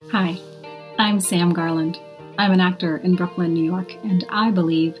Hi, I'm Sam Garland. I'm an actor in Brooklyn, New York, and I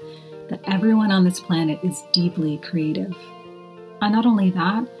believe that everyone on this planet is deeply creative. And not only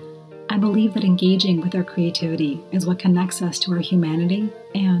that, I believe that engaging with our creativity is what connects us to our humanity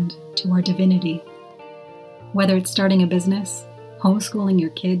and to our divinity. Whether it's starting a business, homeschooling your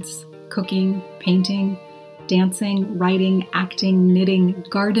kids, cooking, painting, dancing, writing, acting, knitting,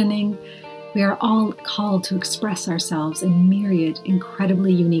 gardening, we are all called to express ourselves in myriad,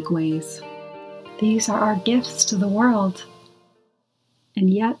 incredibly unique ways. These are our gifts to the world. And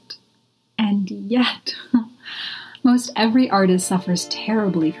yet, most every artist suffers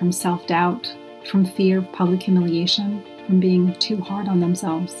terribly from self-doubt, from fear of public humiliation, from being too hard on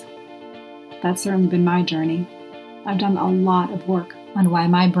themselves. That's certainly been my journey. I've done a lot of work on why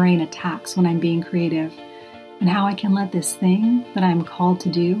my brain attacks when I'm being creative, and how I can let this thing that I'm called to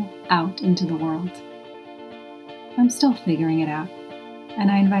do out into the world. I'm still figuring it out, and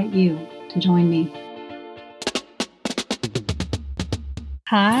I invite you to join me.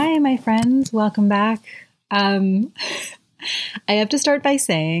 Hi, my friends. Welcome back. I have to start by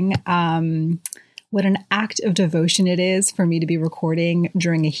saying what an act of devotion it is for me to be recording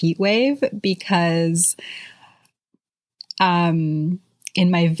during a heat wave, because in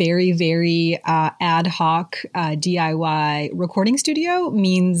my very, very ad hoc DIY recording studio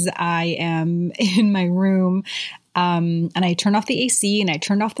means I am in my room and I turned off the AC and I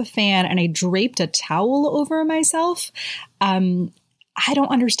turned off the fan and I draped a towel over myself. I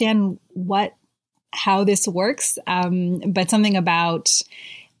don't understand how this works, but something about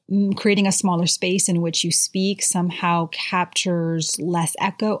creating a smaller space in which you speak somehow captures less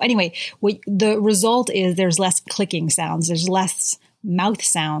echo. Anyway, the result is there's less clicking sounds, there's less mouth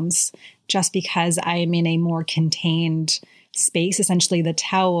sounds, just because I am in a more contained space. Essentially, the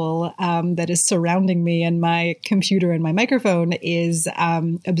towel that is surrounding me and my computer and my microphone is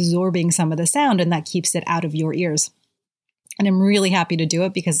absorbing some of the sound, and that keeps it out of your ears. And I'm really happy to do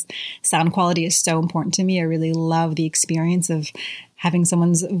it because sound quality is so important to me. I really love the experience of having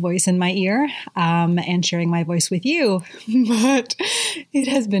someone's voice in my ear and sharing my voice with you. But it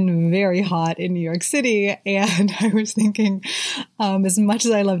has been very hot in New York City. And I was thinking, as much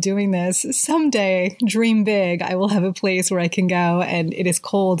as I love doing this, someday, dream big, I will have a place where I can go and it is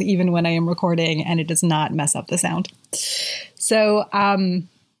cold even when I am recording and it does not mess up the sound. So,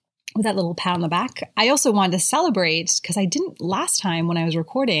 with that little pat on the back, I also wanted to celebrate, because I didn't last time when I was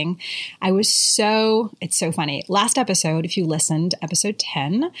recording. It's so funny. Last episode, if you listened, episode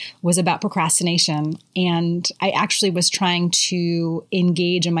 10 was about procrastination. And I actually was trying to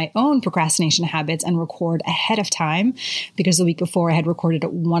engage in my own procrastination habits and record ahead of time, because the week before I had recorded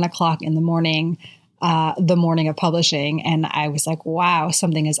at 1:00 in the morning, the morning of publishing. And I was like, wow,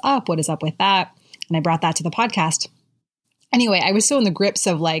 something is up. What is up with that? And I brought that to the podcast. Anyway, I was so in the grips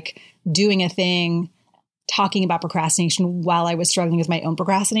of doing a thing, talking about procrastination while I was struggling with my own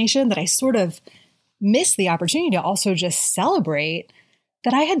procrastination, that I sort of missed the opportunity to also just celebrate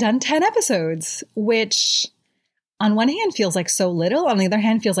that I had done 10 episodes, which on one hand feels like so little. On the other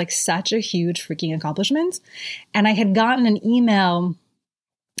hand, feels like such a huge freaking accomplishment. And I had gotten an email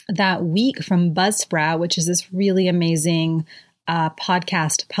that week from Buzzsprout, which is this really amazing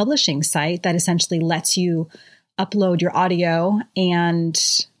podcast publishing site that essentially lets you upload your audio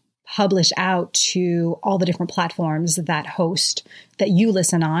and publish out to all the different platforms that you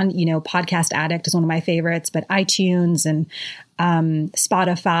listen on. You know, Podcast Addict is one of my favorites, but iTunes and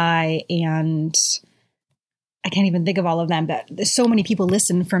Spotify, and I can't even think of all of them, but there's so many people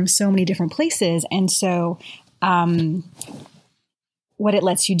listen from so many different places. And so what it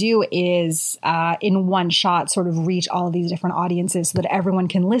lets you do is in one shot sort of reach all of these different audiences so that everyone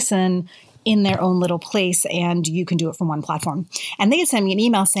can listen in their own little place, and you can do it from one platform. And they had sent me an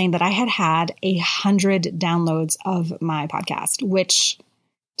email saying that I had 100 downloads of my podcast, which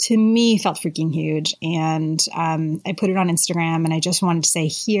to me felt freaking huge. And I put it on Instagram, and I just wanted to say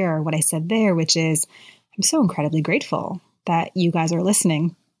here what I said there, which is I'm so incredibly grateful that you guys are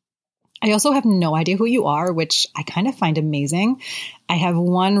listening. I also have no idea who you are, which I kind of find amazing. I have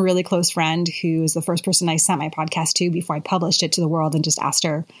one really close friend who's the first person I sent my podcast to before I published it to the world, and just asked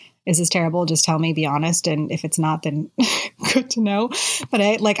her, is this terrible? Just tell me, be honest. And if it's not, then good to know. But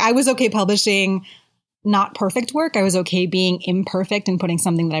I was okay publishing not perfect work. I was okay being imperfect and putting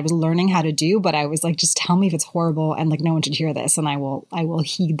something that I was learning how to do. But I was like, just tell me if it's horrible, and no one should hear this. And I will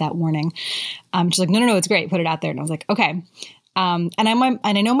heed that warning. She's like, no, it's great. Put it out there. And I was like, okay. And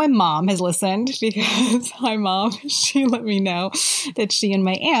I know my mom has listened because my mom, she let me know that she and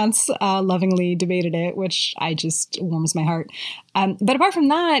my aunts lovingly debated it, which I just warms my heart. But apart from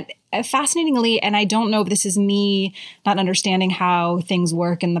that, fascinatingly, and I don't know if this is me not understanding how things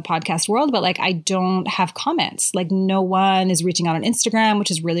work in the podcast world, but like I don't have comments. Like no one is reaching out on Instagram,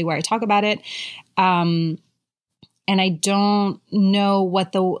 which is really where I talk about it. And I don't know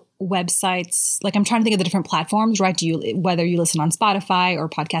what the websites, like I'm trying to think of the different platforms, right? Whether you listen on Spotify or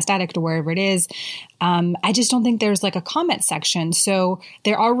Podcast Addict or wherever it is. I just don't think there's like a comment section. So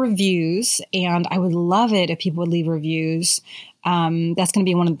there are reviews and I would love it if people would leave reviews. That's going to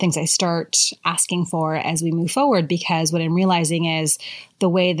be one of the things I start asking for as we move forward, because what I'm realizing is the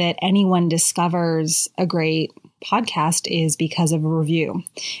way that anyone discovers a great podcast is because of a review.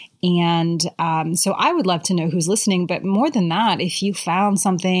 And so I would love to know who's listening. But more than that, if you found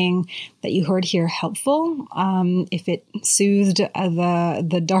something that you heard here helpful, if it soothed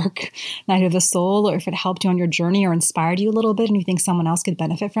the dark night of the soul, or if it helped you on your journey or inspired you a little bit and you think someone else could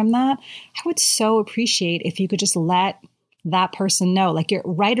benefit from that, I would so appreciate if you could just let that person know. Like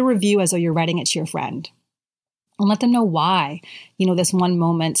write a review as though you're writing it to your friend. And let them know why, this one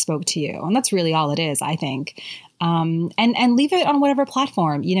moment spoke to you. And that's really all it is, I think. And leave it on whatever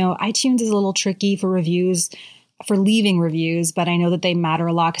platform. iTunes is a little tricky for leaving reviews, but I know that they matter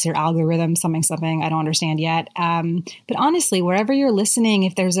a lot because their algorithm, something I don't understand yet. But honestly, wherever you're listening,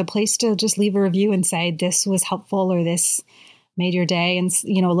 if there's a place to just leave a review and say, this was helpful or this made your day and,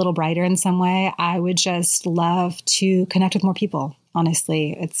 a little brighter in some way, I would just love to connect with more people.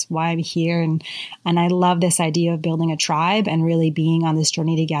 Honestly, it's why I'm here. And I love this idea of building a tribe and really being on this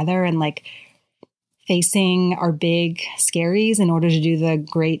journey together and like facing our big scaries in order to do the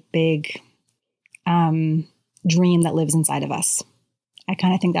great big dream that lives inside of us. I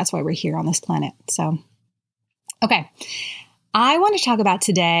kind of think that's why we're here on this planet. So, okay. I want to talk about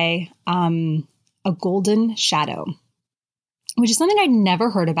today a golden shadow, which is something I'd never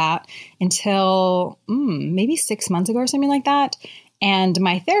heard about until maybe 6 months ago or something like that. And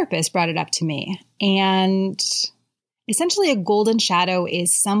my therapist brought it up to me. And essentially, a golden shadow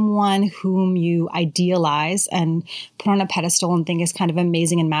is someone whom you idealize and put on a pedestal and think is kind of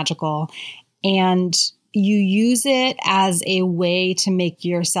amazing and magical. And you use it as a way to make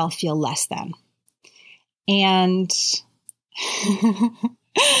yourself feel less than. And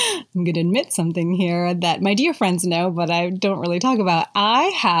I'm going to admit something here that my dear friends know, but I don't really talk about. I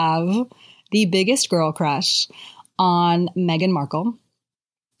have the biggest girl crush on Meghan Markle,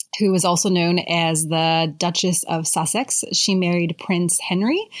 who is also known as the Duchess of Sussex. She married Prince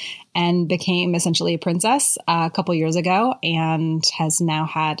Henry and became essentially a princess a couple years ago and has now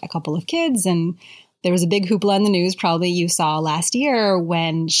had a couple of kids. And there was a big hoopla in the news, probably you saw last year,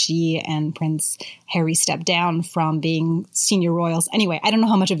 when she and Prince Harry stepped down from being senior royals. Anyway, I don't know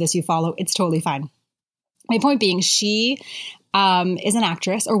how much of this you follow. It's totally fine. My point being, she is an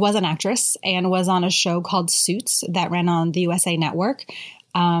actress, or was an actress, and was on a show called Suits that ran on the USA Network.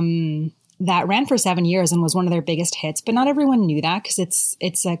 That ran for 7 years and was one of their biggest hits, but not everyone knew that because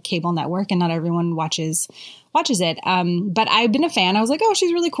it's a cable network and not everyone watches it. But I've been a fan. I was like, oh,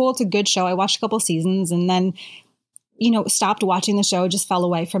 she's really cool. It's a good show. I watched a couple seasons and then, stopped watching the show, just fell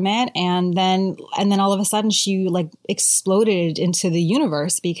away from it. And then all of a sudden she like exploded into the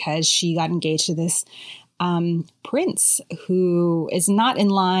universe because she got engaged to this prince who is not in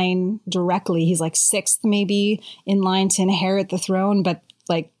line directly. He's like sixth maybe in line to inherit the throne, but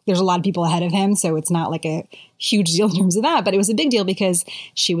like there's a lot of people ahead of him. So it's not like a huge deal in terms of that, but it was a big deal because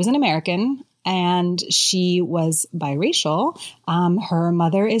she was an American and she was biracial. Her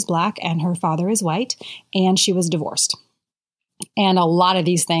mother is Black and her father is white, and she was divorced. And a lot of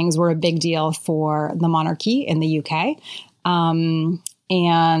these things were a big deal for the monarchy in the UK.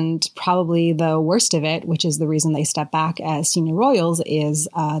 And probably the worst of it, which is the reason they stepped back as senior royals, is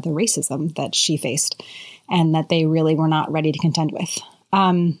the racism that she faced and that they really were not ready to contend with.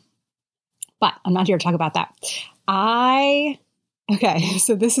 But I'm not here to talk about that. Okay,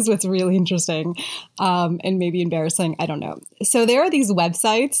 so this is what's really interesting and maybe embarrassing. I don't know. So there are these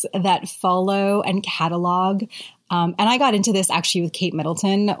websites that follow and catalog. And I got into this actually with Kate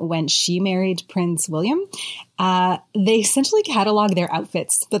Middleton when she married Prince William. They essentially catalog their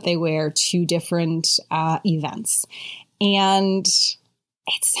outfits that they wear to different events. And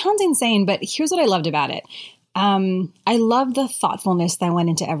it sounds insane, but here's what I loved about it. I loved the thoughtfulness that went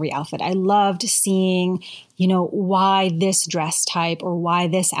into every outfit. I loved seeing, why this dress type or why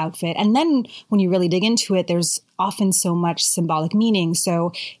this outfit. And then when you really dig into it, there's often so much symbolic meaning.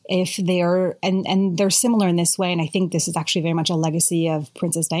 So if they're, and they're similar in this way, and I think this is actually very much a legacy of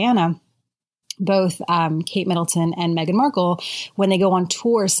Princess Diana, both Kate Middleton and Meghan Markle, when they go on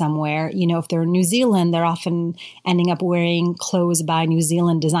tour somewhere, if they're in New Zealand, they're often ending up wearing clothes by New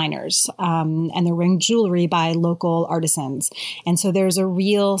Zealand designers, and they're wearing jewelry by local artisans. And so there's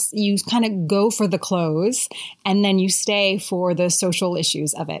you kind of go for the clothes and then you stay for the social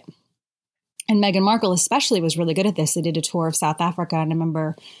issues of it. And Meghan Markle especially was really good at this. They did a tour of South Africa, and I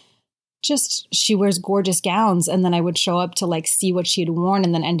remember she wears gorgeous gowns, and then I would show up to see what she had worn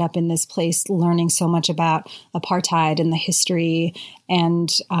and then end up in this place learning so much about apartheid and the history. And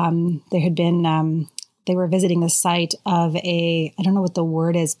there had been, they were visiting the site of I don't know what the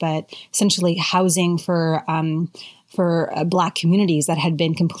word is, but essentially housing for Black communities that had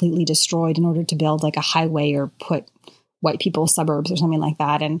been completely destroyed in order to build a highway or put white people suburbs or something like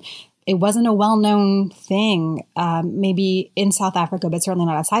that. And it wasn't a well-known thing, maybe in South Africa, but certainly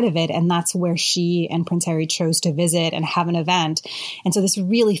not outside of it. And that's where she and Prince Harry chose to visit and have an event. And so this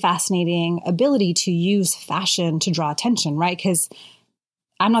really fascinating ability to use fashion to draw attention, right? Because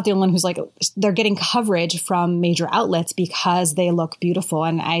I'm not the only one who's they're getting coverage from major outlets because they look beautiful.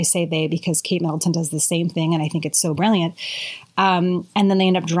 And I say they because Kate Middleton does the same thing. And I think it's so brilliant. And then they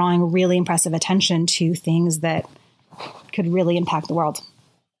end up drawing really impressive attention to things that could really impact the world.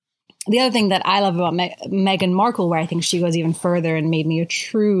 The other thing that I love about Meghan Markle, where I think she goes even further and made me a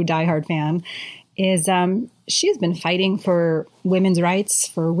true diehard fan, is she has been fighting for women's rights,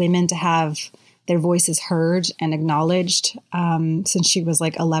 for women to have their voices heard and acknowledged since she was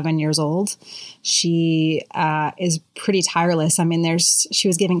 11 years old. She is pretty tireless. I mean, she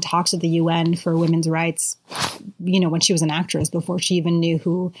was giving talks at the UN for women's rights, when she was an actress, before she even knew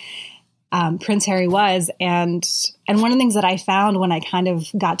who Prince Harry was. And one of the things that I found when I kind of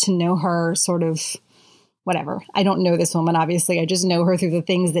got to know her, sort of, whatever, I don't know this woman, obviously, I just know her through the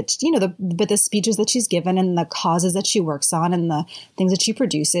things that, but the speeches that she's given and the causes that she works on and the things that she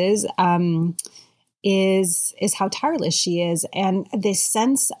produces, is how tireless she is. And this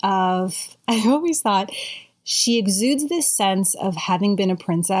sense of, I always thought she exudes this sense of having been a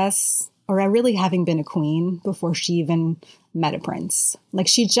princess, or really having been a queen before she even met a prince.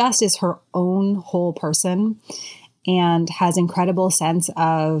 She just is her own whole person and has incredible sense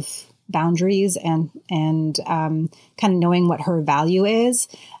of boundaries and kind of knowing what her value is,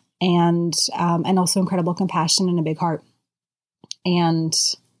 and also incredible compassion and a big heart. And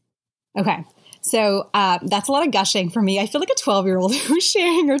okay. So that's a lot of gushing for me. I feel like a 12-year-old who's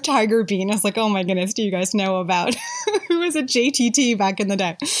sharing her tiger bean. I was like, oh my goodness, do you guys know about who was a JTT back in the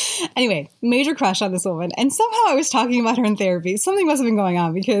day? Anyway, major crush on this woman. And somehow I was talking about her in therapy. Something must have been going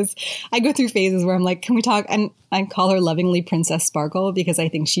on, because I go through phases where I'm like, can we talk? And I call her lovingly Princess Sparkle, because I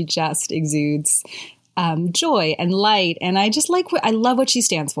think she just exudes joy and light. And I just I love what she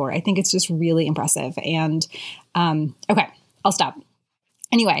stands for. I think it's just really impressive. And okay, I'll stop.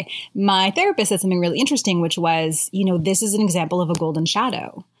 Anyway, my therapist said something really interesting, which was, this is an example of a golden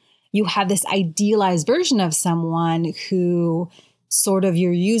shadow. You have this idealized version of someone who sort of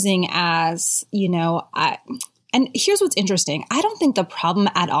you're using as, and here's what's interesting. I don't think the problem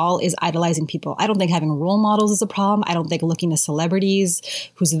at all is idolizing people. I don't think having role models is a problem. I don't think looking to celebrities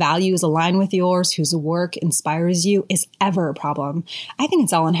whose values align with yours, whose work inspires you, is ever a problem. I think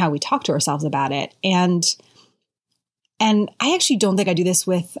it's all in how we talk to ourselves about it. And I actually don't think I do this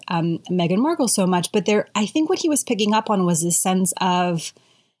with Meghan Markle so much, but I think what he was picking up on was this sense of,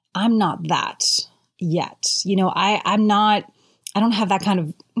 I'm not that yet. I don't have that kind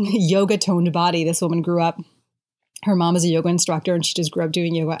of yoga toned body. This woman grew up, her mom is a yoga instructor, and she just grew up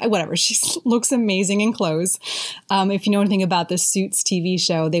doing yoga, whatever. She looks amazing in clothes. If you know anything about the Suits TV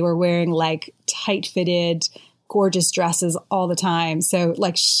show, they were wearing tight fitted, gorgeous dresses all the time. So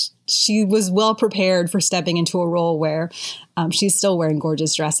she was well prepared for stepping into a role where she's still wearing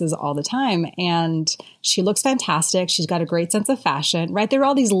gorgeous dresses all the time. And she looks fantastic. She's got a great sense of fashion, right? There are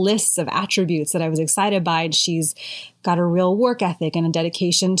all these lists of attributes that I was excited by. And she's got a real work ethic and a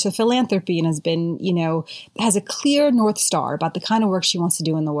dedication to philanthropy, and has been, has a clear North Star about the kind of work she wants to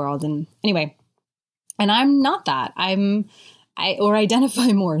do in the world. And anyway, and I'm not that. Or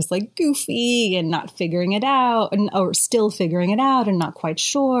identify more as goofy and not figuring it out, or still figuring it out and not quite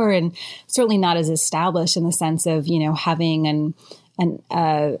sure, and certainly not as established in the sense of having an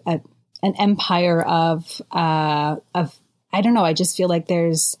empire of I don't know. I just feel like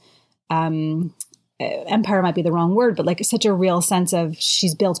there's empire might be the wrong word, but such a real sense of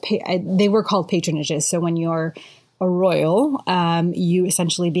she's built. They were called patronages. So when you're a royal, you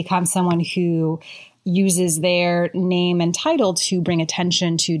essentially become someone who uses their name and title to bring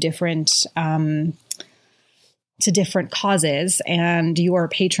attention to different to different causes, and you are a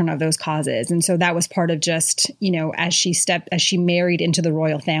patron of those causes. And so that was part of just, as she married into the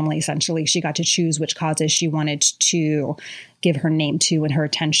royal family, essentially, she got to choose which causes she wanted to give her name to and her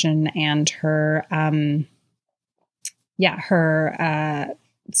attention and her,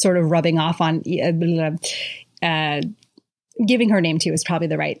 sort of rubbing off on, giving her name to is probably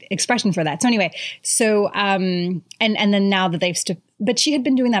the right expression for that. So anyway, and then now that but she had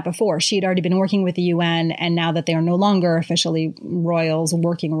been doing that before. She had already been working with the UN, and now that they are no longer officially royals,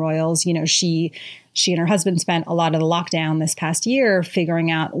 working royals, she and her husband spent a lot of the lockdown this past year figuring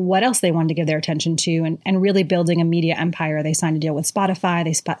out what else they wanted to give their attention to, and really building a media empire. They signed a deal with Spotify.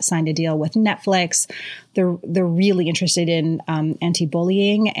 They signed a deal with Netflix. They're really interested in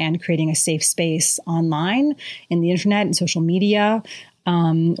anti-bullying and creating a safe space online in the internet and social media,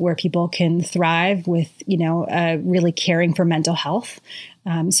 where people can thrive with, really caring for mental health.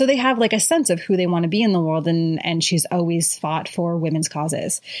 So they have like a sense of who they want to be in the world. And she's always fought for women's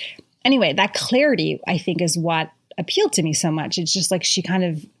causes. Anyway, that clarity, I think, is what appealed to me so much. It's just like she kind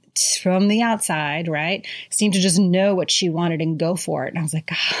of, from the outside, right, seemed to just know what she wanted and go for it. And I was like,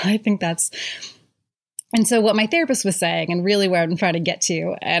 God, I think that's... And so what my therapist was saying, and really where I'm trying to get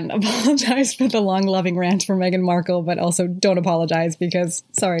to, and apologize for the long, loving rant for Meghan Markle, but also don't apologize because,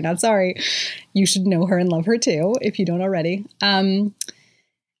 sorry, not sorry. You should know her and love her too, if you don't already.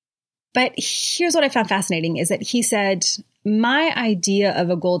 But here's what I found fascinating is that he said, my idea of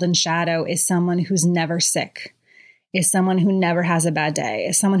a golden shadow is someone who's never sick, is someone who never has a bad day,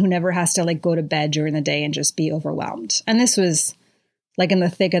 is someone who never has to like go to bed during the day and just be overwhelmed. And this was like in the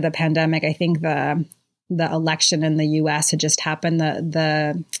thick of the pandemic. I think the election in the US had just happened,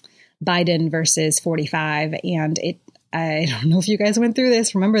 the Biden versus 45. And I don't know if you guys went through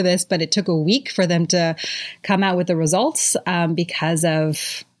this, remember this, but it took a week for them to come out with the results because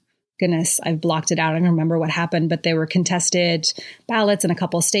of, goodness, I've blocked it out. I don't remember what happened, but they were contested ballots in a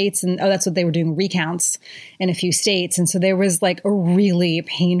couple of states. And that's what they were doing, recounts in a few states. And so there was like a really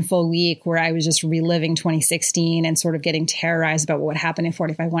painful week where I was just reliving 2016 and sort of getting terrorized about what would happen if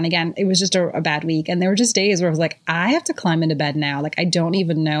 45 won again. It was just a bad week. And there were just days where I was like, I have to climb into bed now. Like, I don't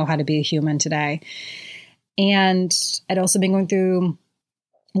even know how to be a human today. And I'd also been going through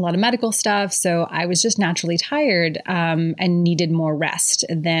a lot of medical stuff. So I was just naturally tired and needed more rest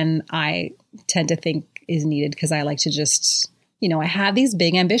than I tend to think is needed because I like to just, I have these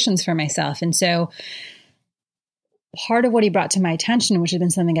big ambitions for myself. And so part of what he brought to my attention, which has been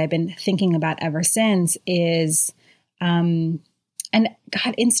something I've been thinking about ever since, is, and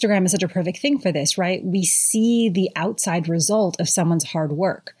God, Instagram is such a perfect thing for this, right? We see the outside result of someone's hard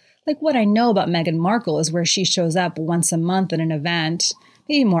work. Like what I know about Meghan Markle is where she shows up once a month at an event,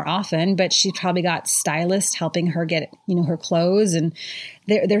 maybe more often, but she's probably got stylists helping her get, her clothes. And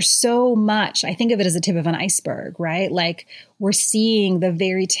there's so much. I think of it as a tip of an iceberg, right? Like we're seeing the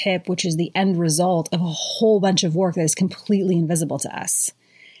very tip, which is the end result of a whole bunch of work that is completely invisible to us.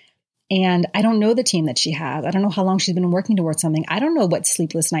 And I don't know the team that she has. I don't know how long she's been working towards something. I don't know what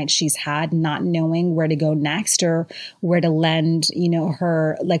sleepless nights she's had, not knowing where to go next or where to lend,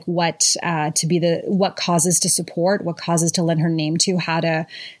 her, like what causes to support, what causes to lend her name to, how to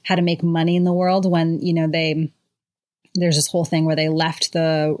make money in the world when, there's this whole thing where they left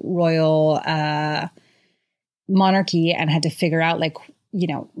the royal monarchy and had to figure out like,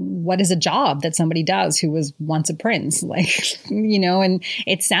 what is a job that somebody does who was once a prince? Like, and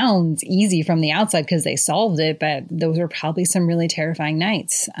it sounds easy from the outside because they solved it, but those were probably some really terrifying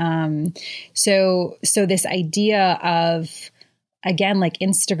nights. So this idea of, again, like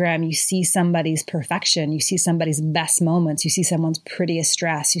Instagram, you see somebody's perfection, you see somebody's best moments, you see someone's prettiest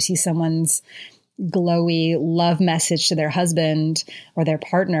dress, you see someone's glowy love message to their husband or their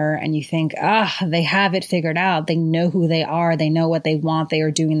partner. And you think, they have it figured out. They know who they are. They know what they want. They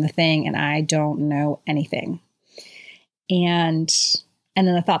are doing the thing. And I don't know anything. And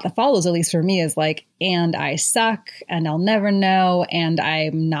then the thought that follows, at least for me, is like, and I suck and I'll never know. And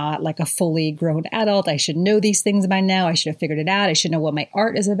I'm not like a fully grown adult. I should know these things by now. I should have figured it out. I should know what my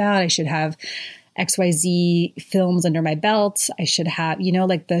art is about. I should have XYZ films under my belt. I should have,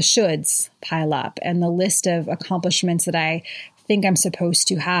 like the shoulds pile up and the list of accomplishments that I think I'm supposed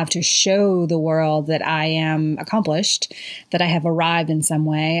to have to show the world that I am accomplished, that I have arrived in some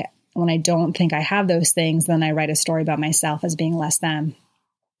way. When I don't think I have those things, then I write a story about myself as being less than.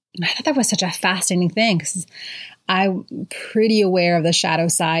 And I thought that was such a fascinating thing because I'm pretty aware of the shadow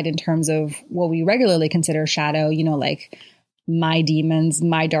side in terms of what we regularly consider shadow, like my demons,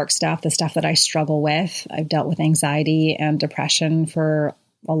 my dark stuff, the stuff that I struggle with. I've dealt with anxiety and depression for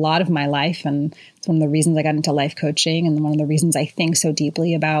a lot of my life. And it's one of the reasons I got into life coaching, and one of the reasons I think so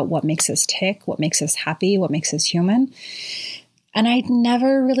deeply about what makes us tick, what makes us happy, what makes us human. And I'd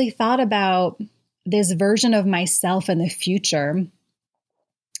never really thought about this version of myself in the future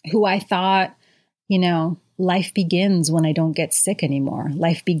who I thought, life begins when I don't get sick anymore.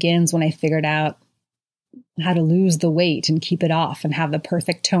 Life begins when I figured out how to lose the weight and keep it off and have the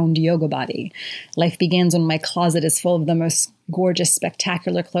perfect toned yoga body. Life begins when my closet is full of the most gorgeous,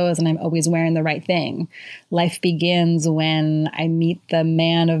 spectacular clothes and I'm always wearing the right thing. Life begins when I meet the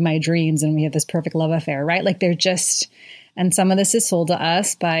man of my dreams and we have this perfect love affair, right? Like and some of this is sold to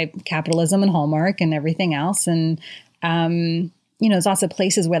us by capitalism and Hallmark and everything else. And, there's lots of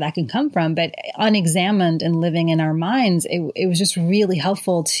places where that can come from, but unexamined and living in our minds, it was just really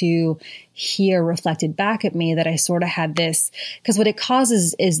helpful to hear reflected back at me that I sort of had this, because what it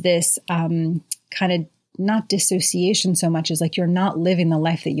causes is this kind of not dissociation so much as like you're not living the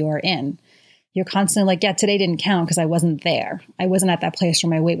life that you are in. You're constantly like, yeah, today didn't count because I wasn't there. I wasn't at that place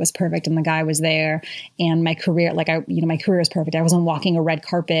where my weight was perfect and the guy was there, and my career, my career was perfect. I wasn't walking a red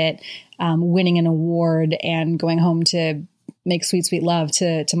carpet, winning an award, and going home to make sweet, sweet love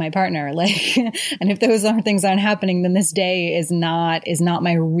to my partner. Like, and if those things aren't happening, then this day is not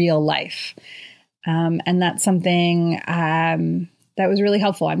my real life. And that's something that was really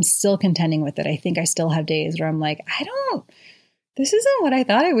helpful. I'm still contending with it. I think I still have days where I'm like, this isn't what I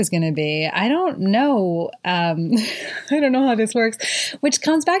thought it was going to be. I don't know. I don't know how this works, which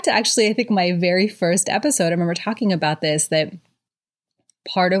comes back to actually, I think my very first episode, I remember talking about this, that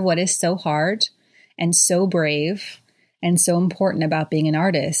part of what is so hard and so brave and so important about being an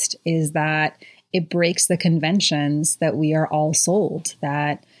artist is that it breaks the conventions that we are all sold,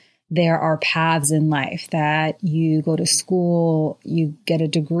 that there are paths in life, that you go to school, you get a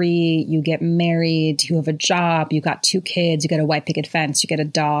degree, you get married, you have a job, you got 2 kids, you get a white picket fence, you get a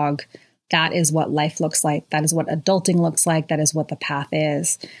dog. That is what life looks like. That is what adulting looks like. That is what the path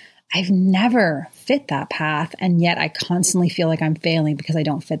is. I've never fit that path, and yet I constantly feel like I'm failing because I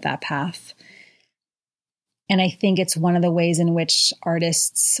don't fit that path. And I think it's one of the ways in which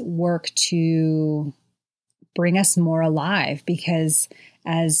artists work to bring us more alive, because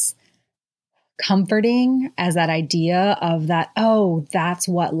as comforting as that idea of that, oh, that's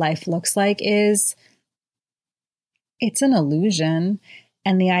what life looks like is, it's an illusion.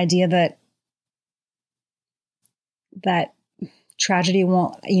 And the idea that tragedy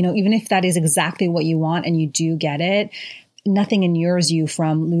won't, even if that is exactly what you want and you do get it, nothing inures you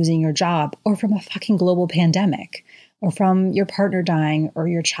from losing your job or from a fucking global pandemic or from your partner dying or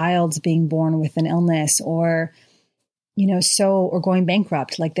your child's being born with an illness or, or going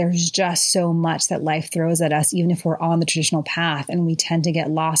bankrupt. Like there's just so much that life throws at us, even if we're on the traditional path, and we tend to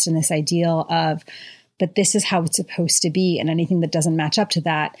get lost in this ideal of, but this is how it's supposed to be. And anything that doesn't match up to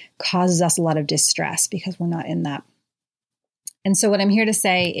that causes us a lot of distress because we're not in that. And so what I'm here to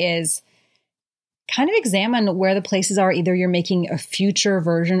say is, kind of examine where the places are. Either you're making a future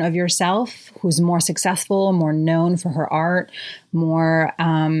version of yourself who's more successful, more known for her art, more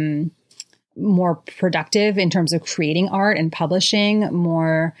productive in terms of creating art and publishing,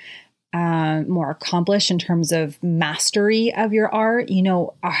 more accomplished in terms of mastery of your art.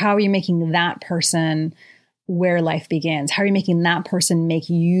 How are you making that person where life begins? How are you making that person make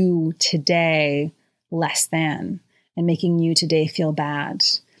you today less than and making you today feel bad?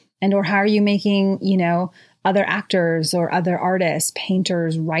 And or how are you making, other actors or other artists,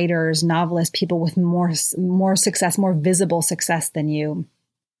 painters, writers, novelists, people with more success, more visible success than you,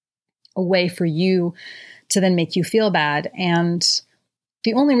 a way for you to then make you feel bad? And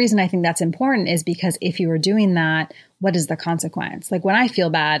the only reason I think that's important is because if you are doing that, what is the consequence? Like when I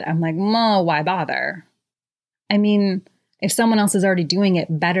feel bad, I'm like, why bother? I mean, if someone else is already doing it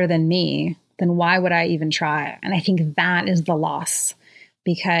better than me, then why would I even try? And I think that is the loss.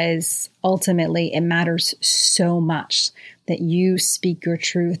 Because ultimately it matters so much that you speak your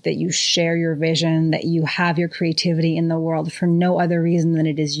truth, that you share your vision, that you have your creativity in the world for no other reason than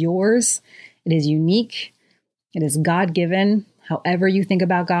it is yours. It is unique. It is God-given, however you think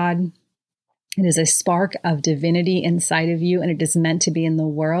about God. It is a spark of divinity inside of you, and it is meant to be in the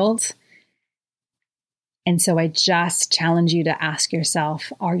world. And so I just challenge you to ask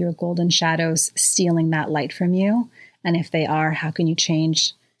yourself, are your golden shadows stealing that light from you? And if they are, how can you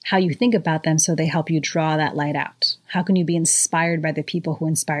change how you think about them so they help you draw that light out? How can you be inspired by the people who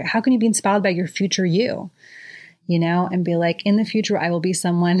inspire? How can you be inspired by your future you? And be like, in the future, I will be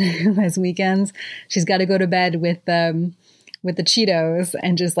someone who has weekends. She's got to go to bed with with the Cheetos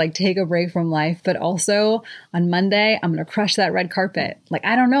and just like take a break from life. But also on Monday, I'm going to crush that red carpet. Like,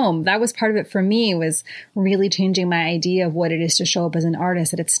 I don't know. That was part of it for me, was really changing my idea of what it is to show up as an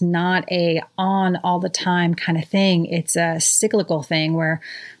artist, that it's not a on all the time kind of thing. It's a cyclical thing where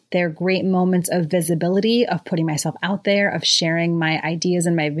there are great moments of visibility, of putting myself out there, of sharing my ideas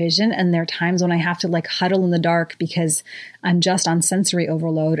and my vision. And there are times when I have to like huddle in the dark because I'm just on sensory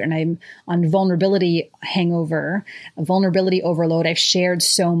overload and I'm on vulnerability hangover, vulnerability overload. I've shared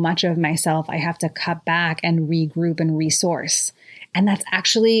so much of myself. I have to cut back and regroup and resource. And that's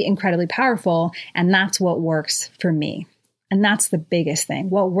actually incredibly powerful. And that's what works for me. And that's the biggest thing.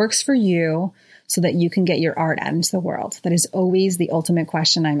 What works for you so that you can get your art out into the world? That is always the ultimate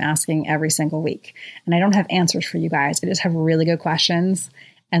question I'm asking every single week. And I don't have answers for you guys. I just have really good questions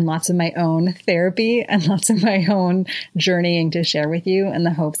and lots of my own therapy and lots of my own journeying to share with you in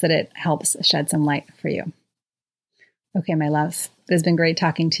the hopes that it helps shed some light for you. Okay, my loves, it has been great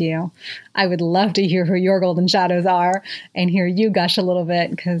talking to you. I would love to hear who your golden shadows are and hear you gush a little bit,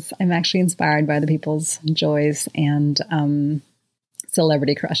 because I'm actually inspired by the people's joys and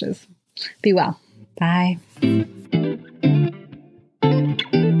celebrity crushes. Be well. Bye.